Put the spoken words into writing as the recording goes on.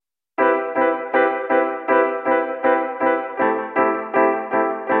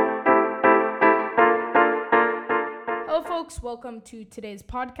folks. Welcome to today's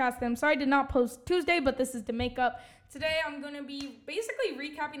podcast. I'm sorry I did not post Tuesday, but this is to make up. Today, I'm going to be basically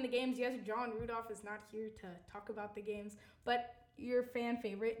recapping the games. Yes, John Rudolph is not here to talk about the games, but your fan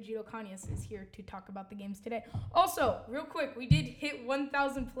favorite, Jude Ocanas, is here to talk about the games today. Also, real quick, we did hit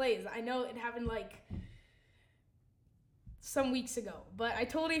 1,000 plays. I know it happened some weeks ago, but I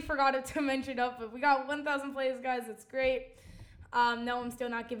totally forgot to mention it, but we got 1,000 plays, guys. It's great. No, I'm still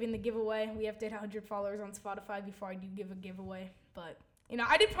not giving the giveaway. We have to hit 100 followers on Spotify before I do give a giveaway. But,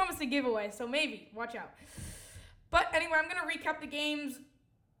 I did promise a giveaway, so maybe. Watch out. But anyway, I'm going to recap the games.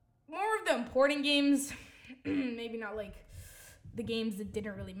 More of the important games. Maybe not the games that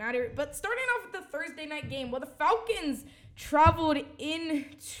didn't really matter. But starting off with the Thursday night game. Well, the Falcons traveled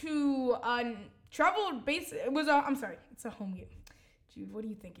into... it's a home game. Jude, what are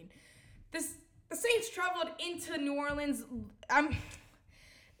you thinking? The Saints traveled into New Orleans.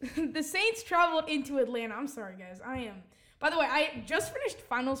 The Saints traveled into Atlanta. I'm sorry, guys. By the way, I just finished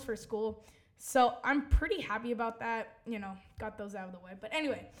finals for school, so I'm pretty happy about that. Got those out of the way. But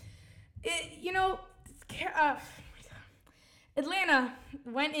anyway, Atlanta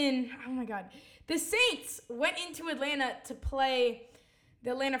went in. Oh my God, the Saints went into Atlanta to play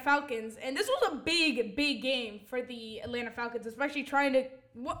the Atlanta Falcons, and this was a big game for the Atlanta Falcons, especially trying to,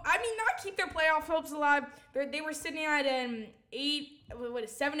 not keep their playoff hopes alive. They were sitting at an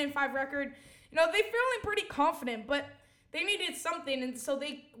 7-5 record. They're feeling pretty confident, but they needed something, and so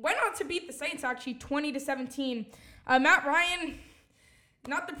they went on to beat the Saints, actually, 20-17. Matt Ryan,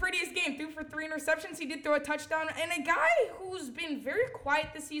 not the prettiest game, threw for 3 interceptions. He did throw a touchdown, and a guy who's been very quiet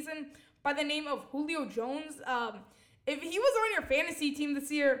this season by the name of Julio Jones, if he was on your fantasy team this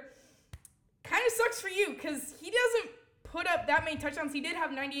year, kind of sucks for you because he doesn't put up that many touchdowns. He did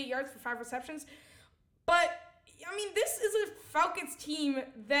have 98 yards for 5 receptions. But, this is a Falcons team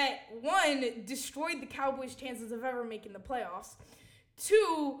that, 1, destroyed the Cowboys' chances of ever making the playoffs.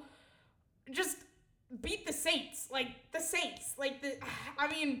 2, just beat the Saints. The Saints,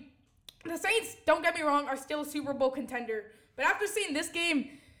 don't get me wrong, are still a Super Bowl contender. But after seeing this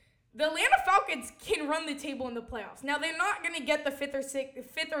game, the Atlanta Falcons can run the table in the playoffs. Now, they're not going to get the 5th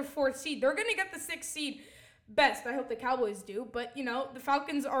or 4th seed. They're going to get the 6th seed best. I hope the Cowboys do. But, the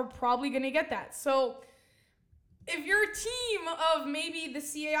Falcons are probably going to get that. So, if you're a team of maybe the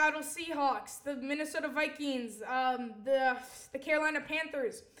Seattle Seahawks, the Minnesota Vikings, the Carolina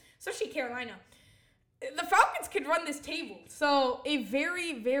Panthers, especially Carolina, the Falcons could run this table. So, a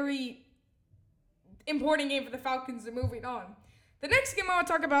very, very important game for the Falcons moving on. The next game I want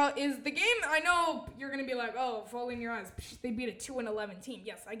to talk about is the game I know you're going to be like, oh, falling your eyes. They beat a 2-11 team.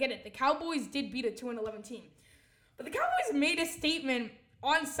 Yes, I get it. The Cowboys did beat a 2-11 team. But the Cowboys made a statement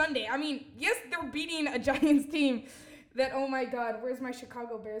on Sunday. Yes, they're beating a Giants team that, oh my God, where's my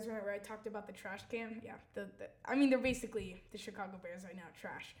Chicago Bears right where I talked about the trash can? Yeah, they're basically the Chicago Bears right now,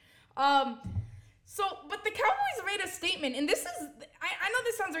 trash. But the Cowboys made a statement, and this is, I know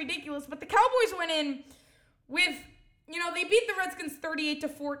this sounds ridiculous, but the Cowboys went in with... they beat the Redskins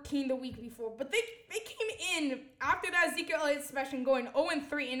 38-14 the week before, but they came in after that Ezekiel Elliott special going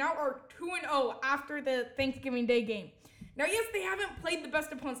 0-3 and now are 2-0 after the Thanksgiving Day game. Now, yes, they haven't played the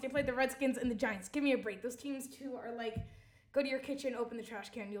best opponents. They played the Redskins and the Giants. Give me a break. Those teams, too, are go to your kitchen, open the trash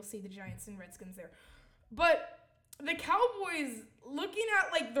can, you'll see the Giants and Redskins there. But the Cowboys, looking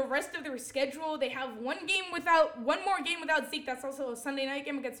at, the rest of their schedule, they have one more game without Zeke. That's also a Sunday night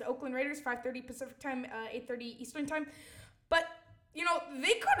game against the Oakland Raiders, 5:30 Pacific time, 8:30 Eastern time. But,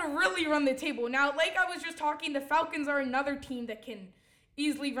 they could really run the table. Now, I was just talking, the Falcons are another team that can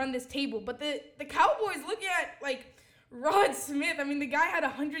easily run this table. But the Cowboys, looking at, Rod Smith, the guy had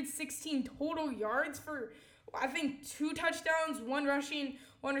 116 total yards for, I think, 2 touchdowns, 1 rushing,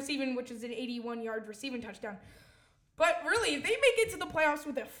 1 receiving, which is an 81-yard receiving touchdown. But really, if they make it to the playoffs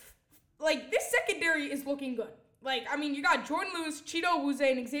with this secondary is looking good. You got Jordan Lewis, Cheeto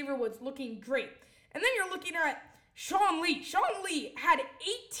Awuzie, and Xavier Woods looking great. And then you're looking at Sean Lee. Sean Lee had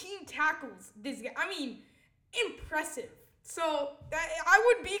 18 tackles this game. Impressive. So, I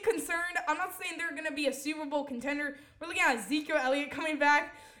would be concerned. I'm not saying they're going to be a Super Bowl contender. We're looking at Ezekiel Elliott coming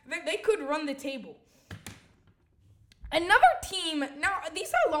back. They could run the table. Another team, now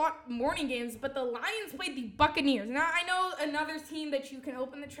these are a lot morning games, but the Lions played the Buccaneers. Now, I know another team that you can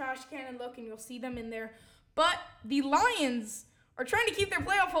open the trash can and look and you'll see them in there, but the Lions are trying to keep their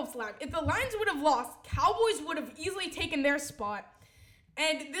playoff hopes alive. If the Lions would have lost, Cowboys would have easily taken their spot,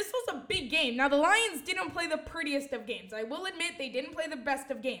 and this was a big game. Now, the Lions didn't play the prettiest of games. I will admit they didn't play the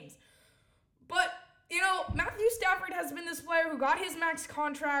best of games, but Matthew Stafford has been this player who got his max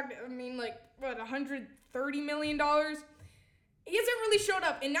contract, $130 million. he hasn't really showed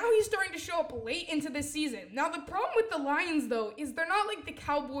up, and now he's starting to show up late into this season. Now, the problem with the Lions, though, is they're not like the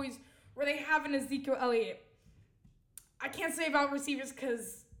Cowboys where they have an Ezekiel Elliott. I can't say about receivers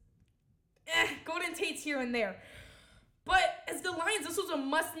because Golden Tate's here and there. But as the Lions, this was a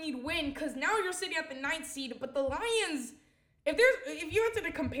must-need win because now you're sitting at the 9th seed. But the Lions, if you had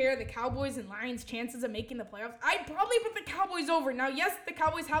to compare the Cowboys and Lions' chances of making the playoffs, I'd probably put the Cowboys over. Now, yes, the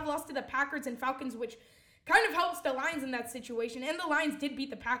Cowboys have lost to the Packers and Falcons, which kind of helps the Lions in that situation. And the Lions did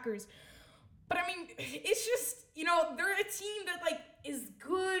beat the Packers. But, I mean, it's just, they're a team that, is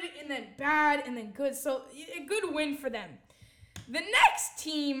good and then bad and then good. So, a good win for them. The next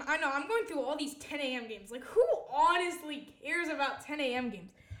team, I know, I'm going through all these 10 a.m. games. Who honestly cares about 10 a.m.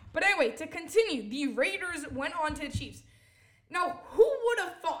 games? But anyway, to continue, the Raiders went on to the Chiefs. Now, who would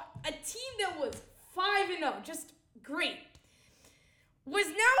have thought a team that was 5-0, just great, was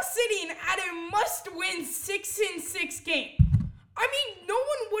now sitting at a must-win 6-6 game? I mean, no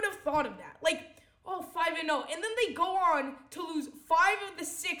one would have thought of that. 5-0. And then they go on to lose 5 of the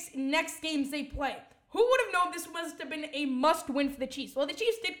 6 next games they play. Who would have known this must have been a must-win for the Chiefs? Well, the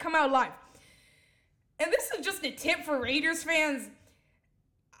Chiefs did come out alive. And this is just a tip for Raiders fans.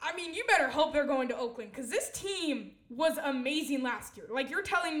 I mean, you better hope they're going to Oakland because this team was amazing last year. You're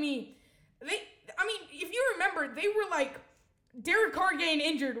telling me, if you remember, they were Derek Carr getting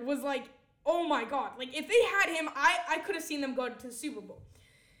injured was oh my God. If they had him, I could have seen them go to the Super Bowl.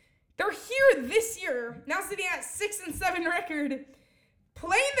 They're here this year, now sitting at 6-7 record,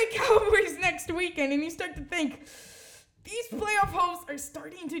 playing the Cowboys next weekend, and you start to think, these playoff hopes are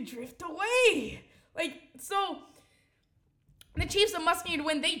starting to drift away. So, the Chiefs, a must-need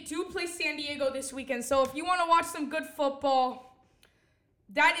win. They do play San Diego this weekend, so if you want to watch some good football,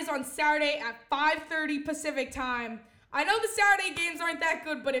 that is on Saturday at 5:30 Pacific time. I know the Saturday games aren't that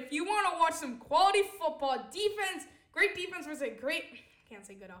good, but if you want to watch some quality football, defense, great defense versus a great, I can't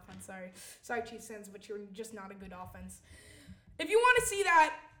say good offense, sorry Chiefs fans, but you're just not a good offense. If you want to see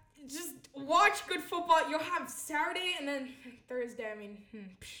that, just watch good football. You'll have Saturday and then Thursday.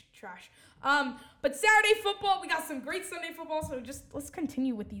 Trash. But Saturday football, we got some great Sunday football, so let's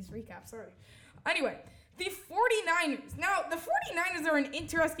continue with these recaps. Sorry. Anyway, the 49ers. Now, the 49ers are an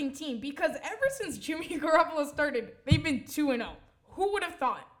interesting team because ever since Jimmy Garoppolo started, they've been 2-0. Who would have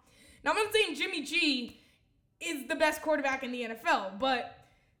thought? Now, I'm not saying Jimmy G is the best quarterback in the NFL, but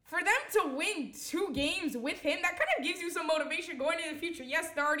for them to win 2 games with him, that kind of gives you some motivation going into the future. Yes,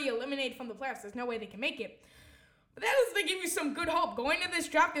 they're already eliminated from the playoffs. There's no way they can make it. But that is to give you some good hope. Going into this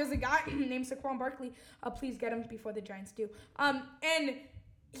draft, there's a guy named Saquon Barkley. Please get him before the Giants do. And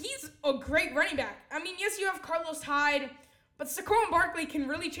he's a great running back. I mean, yes, you have Carlos Hyde, but Saquon Barkley can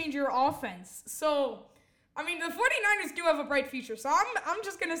really change your offense. So, I mean, the 49ers do have a bright future. So I'm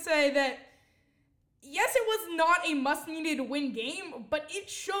just going to say that, yes, it was not a must-needed-win game, but it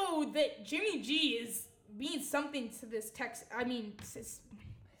showed that Jimmy G is being something to this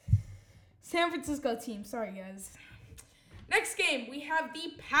San Francisco team. Sorry, guys. Next game, we have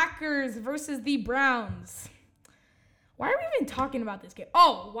the Packers versus the Browns. Why are we even talking about this game?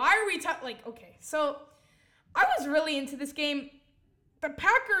 Oh, why are we talking? Okay, so I was really into this game. The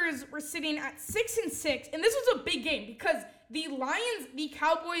Packers were sitting at 6-6, and this was a big game because the Lions, the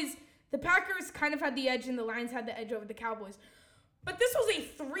Cowboys, the Packers kind of had the edge, and the Lions had the edge over the Cowboys. But this was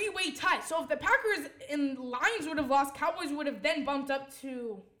a 3-way tie. So if the Packers and Lions would have lost, Cowboys would have then bumped up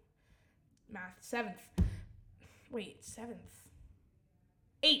to 7th. Wait, 7th.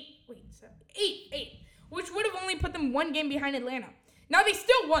 8. Which would have only put them 1 game behind Atlanta. Now they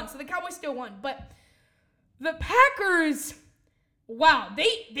still won, so the Cowboys still won. But the Packers, wow,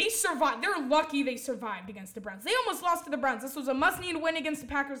 they survived. They're lucky they survived against the Browns. They almost lost to the Browns. This was a must-need win against the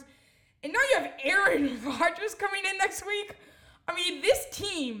Packers. And now you have Aaron Rodgers coming in next week. I mean, this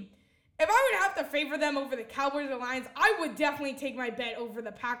team, if I would have to favor them over the Cowboys or Lions, I would definitely take my bet over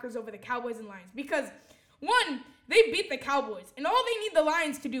the Packers over the Cowboys and Lions. Because, one, they beat the Cowboys. And all they need the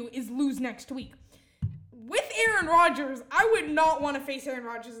Lions to do is lose next week. With Aaron Rodgers, I would not want to face Aaron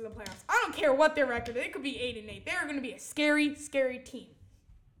Rodgers in the playoffs. I don't care what their record is. It could be 8-8. They're going to be a scary, scary team.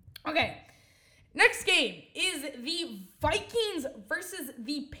 Okay. Next game is the Vikings versus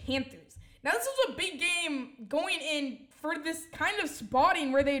the Panthers. Now, this was a big game going in for this kind of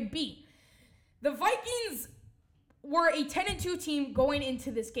spotting where they'd be. The Vikings were a 10-2 team going into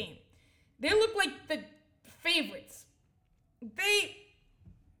this game. They looked like the favorites. They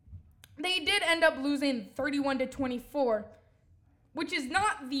did end up losing 31-24, which is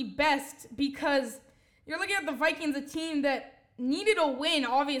not the best because you're looking at the Vikings, a team that needed a win,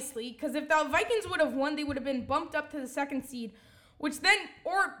 obviously, because if the Vikings would have won, they would have been bumped up to the 2nd seed, which then,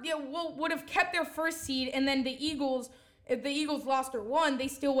 would have kept their 1st seed, and then the Eagles, if the Eagles lost or won, they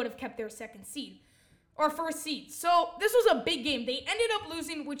still would have kept their second seed or first seed. So this was a big game. They ended up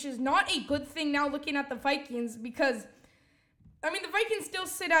losing, which is not a good thing now looking at the Vikings because, I mean, the Vikings still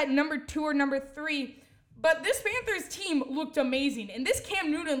sit at number 2 or number 3, but this Panthers team looked amazing. And this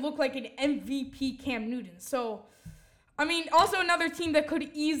Cam Newton looked like an MVP Cam Newton. So, I mean, also another team that could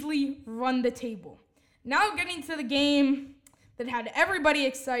easily run the table. Now getting to the game that had everybody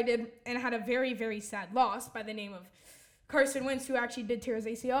excited and had a very, very sad loss by the name of Carson Wentz, who actually did tear his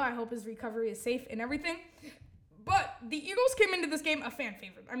ACL. I hope his recovery is safe and everything. But the Eagles came into this game a fan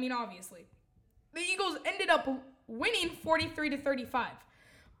favorite. I mean, obviously. The Eagles ended up winning 43-35.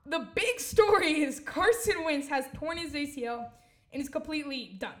 The big story is Carson Wentz has torn his ACL and is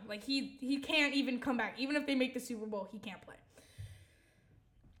completely done. Like, he can't even come back. Even if they make the Super Bowl, he can't play.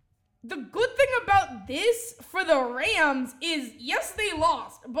 The good thing about this for the Rams is, yes, they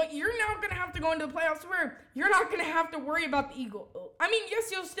lost, but you're now going to have to go into the playoffs where you're not going to have to worry about the Eagles. I mean, yes,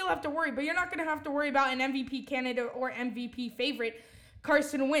 you'll still have to worry, but you're not going to have to worry about an MVP candidate or MVP favorite,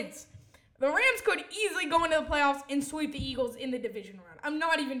 Carson Wentz. The Rams could easily go into the playoffs and sweep the Eagles in the division round. I'm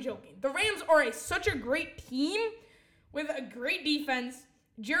not even joking. The Rams are such a great team with a great defense.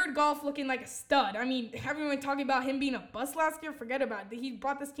 Jared Goff looking like a stud. I mean, everyone talking about him being a bust last year, forget about it. He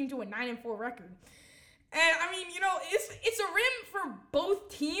brought this team to a 9-4 record. And, I mean, it's a win for both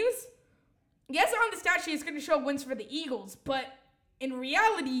teams. Yes, on the stat sheet, it's going to show wins for the Eagles, but in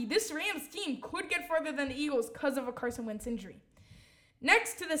reality, this Rams team could get further than the Eagles because of a Carson Wentz injury.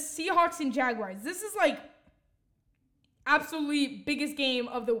 Next to the Seahawks and Jaguars. This is, absolutely biggest game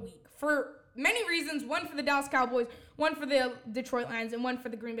of the week for many reasons. One for the Dallas Cowboys, one for the Detroit Lions, and one for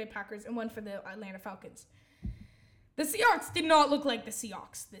the Green Bay Packers, and one for the Atlanta Falcons. The Seahawks did not look like the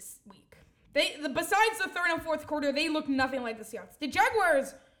Seahawks this week. Besides the third and fourth quarter, they looked nothing like the Seahawks. The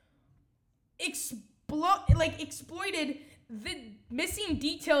Jaguars exploited the missing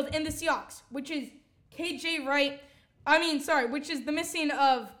details in the Seahawks, which is which is the missing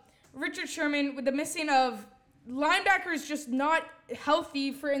of Richard Sherman, with the missing of linebackers just not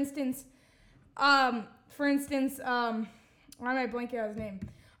healthy. For instance, why am I blanking out his name?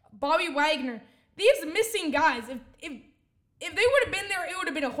 Bobby Wagner. These missing guys, if they would have been there, it would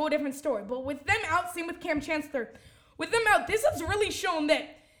have been a whole different story. But with them out, same with Cam Chancellor, with them out, this has really shown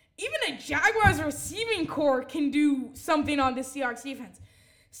that even a Jaguars receiving core can do something on the Seahawks defense.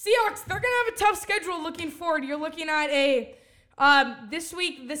 Seahawks, they're going to have a tough schedule looking forward. You're looking at this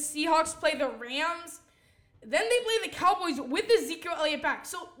week, the Seahawks play the Rams. Then they play the Cowboys with Ezekiel Elliott back.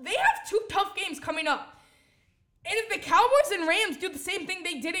 So they have two tough games coming up. And if the Cowboys and Rams do the same thing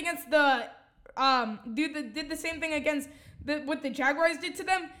they did against did the same thing against what the Jaguars did to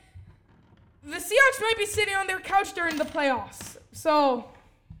them, the Seahawks might be sitting on their couch during the playoffs. So,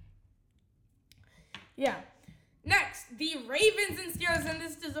 yeah. Next, the Ravens and Steelers, and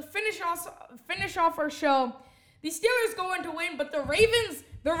this is a finish off our show. The Steelers go on to win, but the Ravens,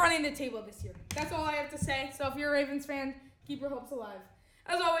 they're running the table this year. That's all I have to say. So if you're a Ravens fan, keep your hopes alive.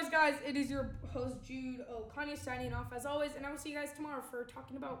 As always, guys, it is your host, Jude Ocanas, signing off as always, and I will see you guys tomorrow for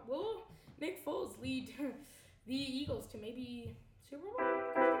talking about will Nick Foles lead the Eagles to maybe Super Bowl?